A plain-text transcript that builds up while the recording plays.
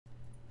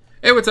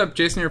Hey, what's up?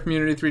 Jason here from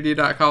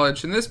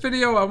Unity3D.College. In this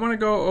video, I want to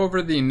go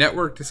over the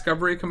network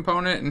discovery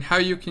component and how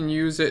you can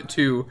use it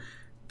to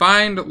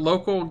find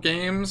local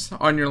games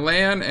on your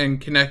LAN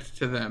and connect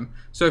to them.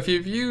 So if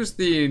you've used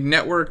the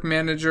network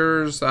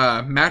manager's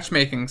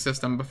matchmaking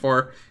system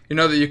before, you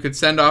know that you could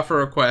send off a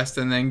request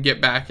and then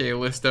get back a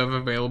list of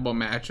available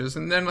matches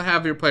and then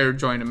have your player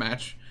join a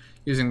match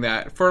using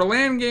that. For a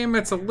LAN game,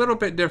 it's a little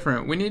bit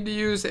different. We need to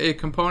use a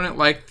component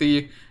like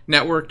the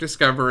network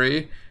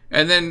discovery.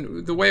 And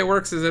then the way it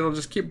works is it'll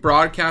just keep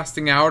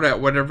broadcasting out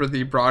at whatever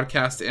the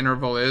broadcast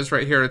interval is.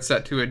 Right here it's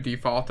set to a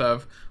default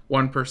of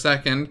 1 per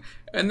second.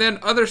 And then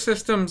other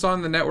systems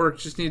on the network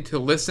just need to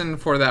listen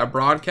for that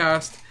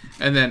broadcast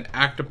and then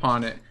act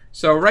upon it.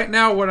 So right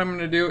now what I'm going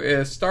to do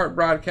is start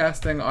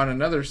broadcasting on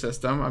another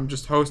system. I'm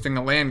just hosting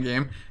a LAN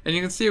game. And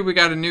you can see we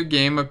got a new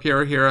game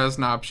appear here as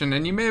an option.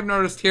 And you may have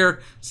noticed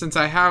here, since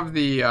I have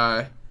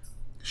the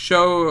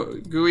show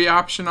GUI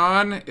option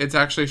on, it's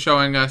actually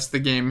showing us the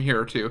game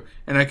here too,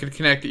 and I could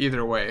connect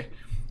either way.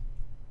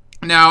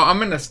 Now I'm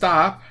going to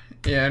stop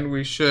and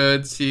we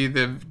should see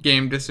the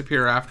game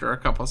disappear after a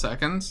couple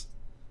seconds,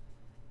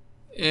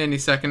 any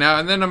second now,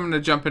 and then I'm going to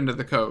jump into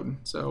the code.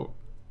 So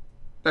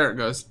there it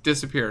goes,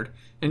 disappeared,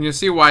 and you'll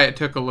see why it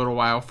took a little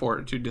while for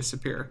it to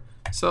disappear.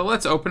 So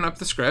let's open up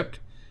the script.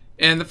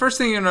 And the first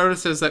thing you'll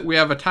notice is that we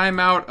have a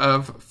timeout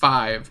of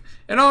 5,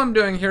 and all I'm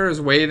doing here is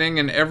waiting,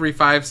 and every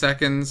 5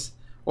 seconds,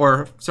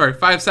 or sorry,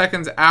 5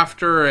 seconds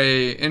after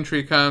a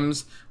entry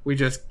comes, we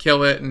just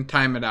kill it and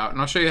time it out. And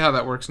I'll show you how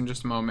that works in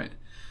just a moment.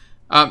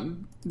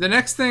 The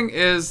next thing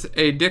is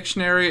a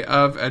dictionary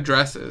of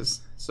addresses.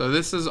 So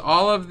this is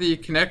all of the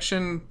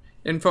connection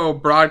info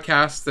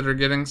broadcasts that are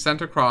getting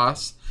sent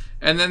across.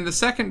 And then the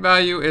second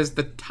value is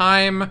the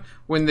time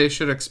when they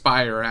should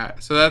expire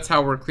at. So that's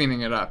how we're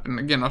cleaning it up. And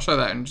again, I'll show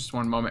that in just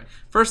one moment.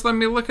 First, let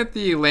me look at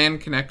the LAN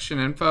connection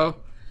info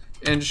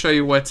and show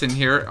you what's in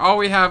here. All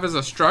we have is a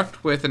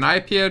struct with an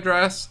IP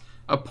address,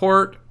 a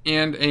port,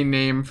 and a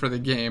name for the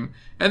game.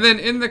 And then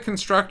in the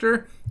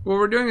constructor, what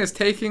we're doing is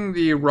taking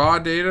the raw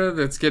data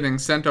that's getting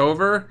sent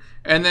over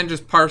and then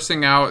just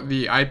parsing out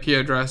the IP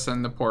address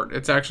and the port.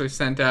 It's actually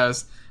sent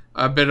as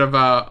a bit of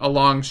a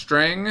long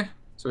string.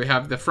 So we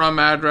have the from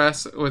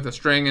address with a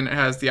string, and it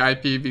has the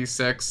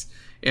IPv6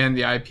 and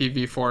the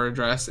IPv4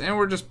 address, and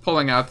we're just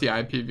pulling out the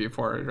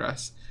IPv4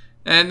 address.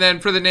 And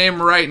then for the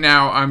name right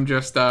now, I'm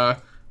just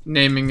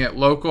naming it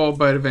local,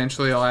 but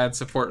eventually I'll add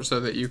support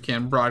so that you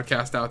can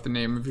broadcast out the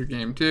name of your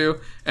game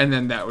too, and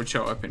then that would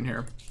show up in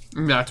here.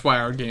 And that's why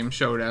our game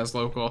showed as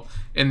local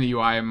in the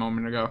UI a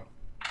moment ago.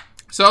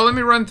 So let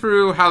me run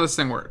through how this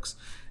thing works.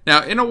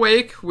 Now in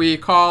awake, we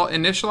call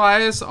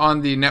initialize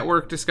on the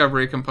network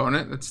discovery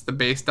component. That's the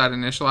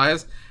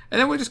base.initialize. And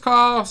then we just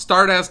call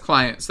start as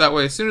client. So that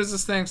way, as soon as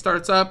this thing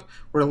starts up,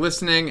 we're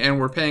listening and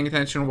we're paying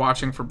attention,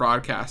 watching for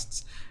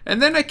broadcasts.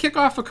 And then I kick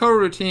off a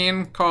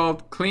coroutine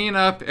called clean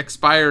up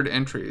expired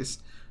entries.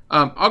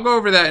 I'll go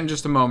over that in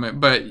just a moment,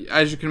 but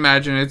as you can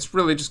imagine, it's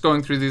really just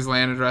going through these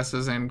LAN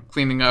addresses and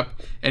cleaning up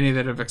any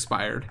that have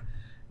expired.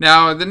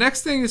 Now, the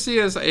next thing you see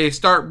is a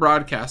start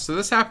broadcast. So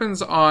this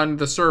happens on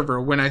the server.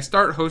 When I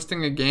start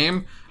hosting a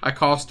game, I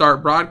call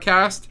start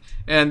broadcast.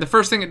 And the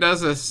first thing it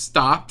does is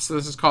stop. So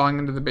this is calling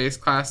into the base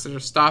class to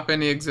just stop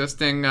any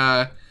existing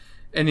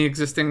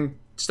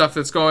stuff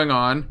that's going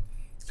on.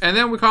 And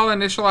then we call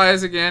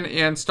initialize again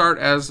and start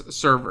as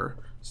server.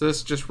 So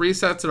this just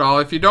resets it all.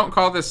 If you don't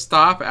call this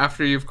stop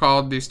after you've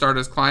called the start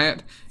as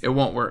client, it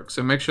won't work.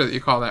 So make sure that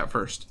you call that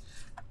first.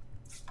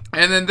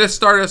 And then this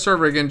start as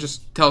server again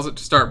just tells it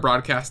to start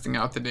broadcasting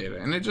out the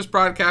data. And it just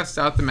broadcasts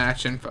out the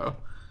match info.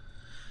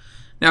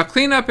 Now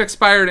clean up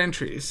expired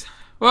entries.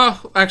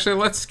 Well, actually,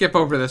 let's skip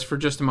over this for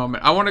just a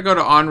moment. I want to go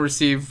to on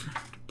receive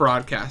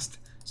broadcast.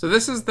 So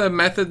this is the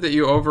method that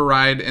you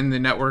override in the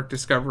network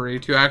discovery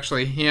to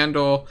actually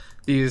handle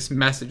these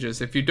messages.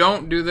 If you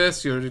don't do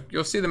this,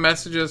 you'll see the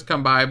messages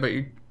come by, but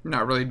you're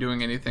not really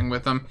doing anything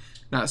with them.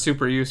 Not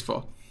super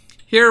useful.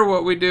 Here,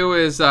 what we do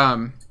is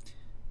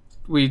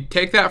we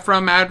take that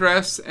from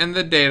address and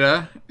the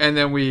data, and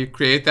then we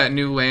create that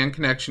new LAN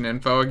connection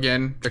info.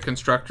 Again, the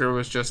constructor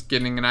was just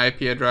getting an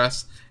IP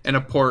address and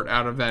a port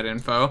out of that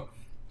info.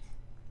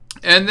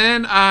 And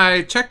then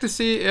I check to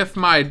see if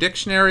my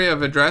dictionary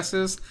of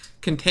addresses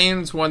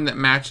contains one that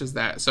matches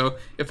that. So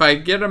if I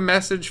get a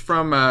message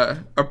from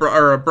a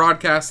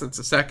broadcast that's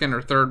a second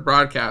or third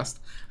broadcast,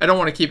 I don't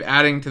want to keep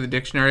adding to the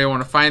dictionary. I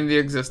want to find the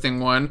existing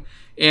one,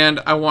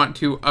 and I want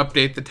to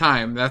update the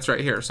time. That's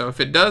right here. So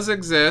if it does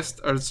exist,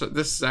 or so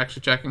this is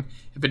actually checking,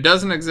 if it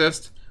doesn't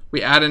exist,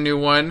 we add a new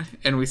one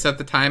and we set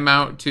the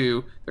timeout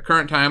to the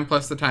current time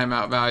plus the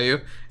timeout value,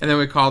 and then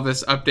we call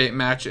this update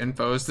match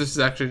infos. This is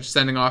actually just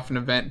sending off an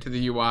event to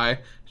the UI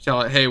to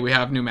tell it, hey, we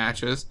have new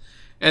matches.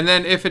 And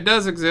then if it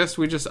does exist,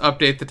 we just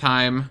update the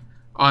time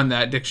on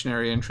that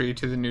dictionary entry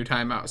to the new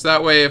timeout. So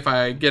that way, if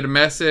I get a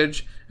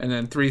message and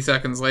then 3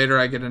 seconds later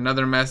I get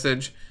another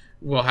message,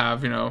 we'll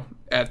have,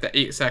 at the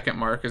 8-second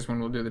mark is when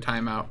we'll do the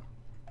timeout.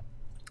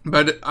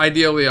 But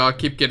ideally, I'll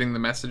keep getting the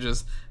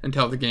messages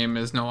until the game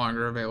is no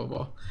longer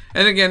available.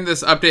 And again,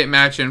 this update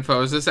match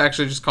infos, this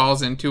actually just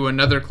calls into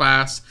another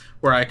class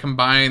where I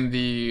combine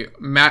the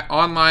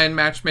online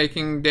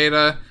matchmaking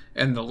data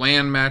and the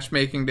LAN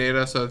matchmaking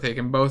data so that they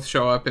can both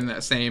show up in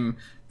that same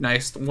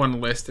nice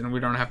one list, and we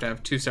don't have to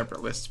have two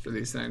separate lists for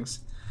these things.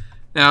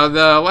 Now,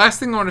 the last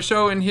thing I want to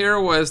show in here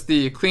was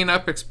the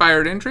cleanup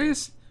expired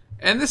entries.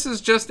 And this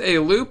is just a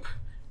loop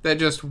that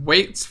just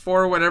waits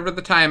for whatever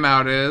the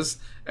timeout is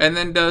and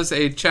then does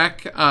a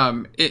check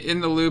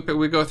in the loop.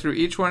 We go through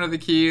each one of the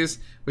keys.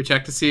 We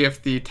check to see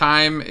if the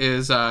time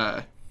is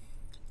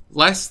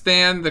less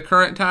than the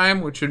current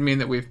time, which would mean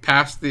that we've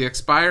passed the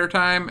expire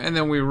time, and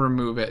then we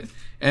remove it.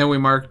 And we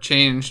mark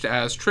changed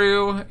as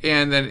true,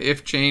 and then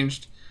if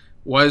changed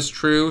was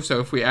true, so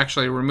if we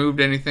actually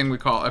removed anything, we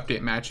call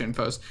update match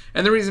infos.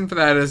 And the reason for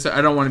that is I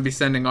don't want to be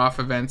sending off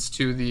events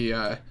to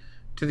the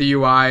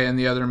UI and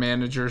the other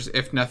managers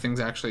if nothing's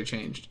actually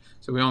changed.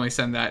 So we only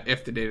send that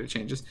if the data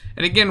changes.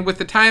 And again, with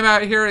the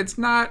timeout here, it's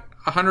not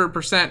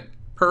 100%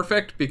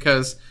 perfect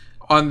because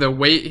on the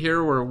wait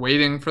here, we're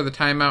waiting for the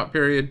timeout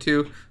period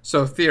too.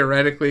 So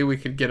theoretically, we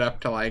could get up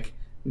to like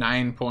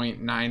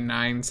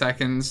 9.99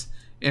 seconds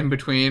in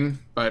between,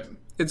 but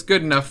it's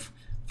good enough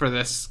for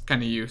this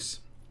kind of use.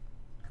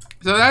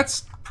 So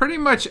that's pretty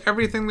much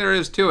everything there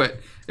is to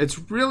it.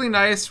 It's really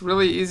nice,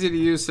 really easy to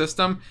use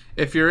system.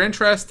 If you're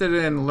interested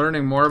in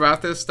learning more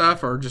about this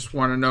stuff or just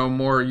want to know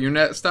more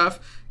UNET stuff,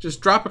 just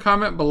drop a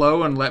comment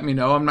below and let me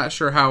know. I'm not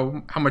sure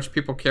how much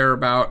people care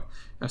about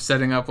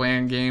setting up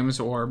LAN games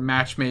or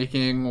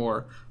matchmaking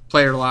or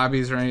player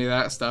lobbies or any of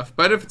that stuff.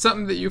 But if it's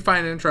something that you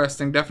find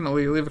interesting,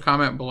 definitely leave a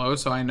comment below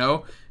so I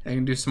know I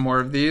can do some more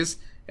of these.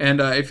 And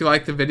if you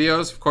like the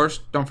videos, of course,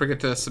 don't forget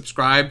to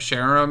subscribe,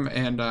 share them,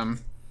 and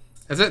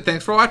that's it.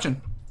 Thanks for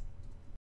watching.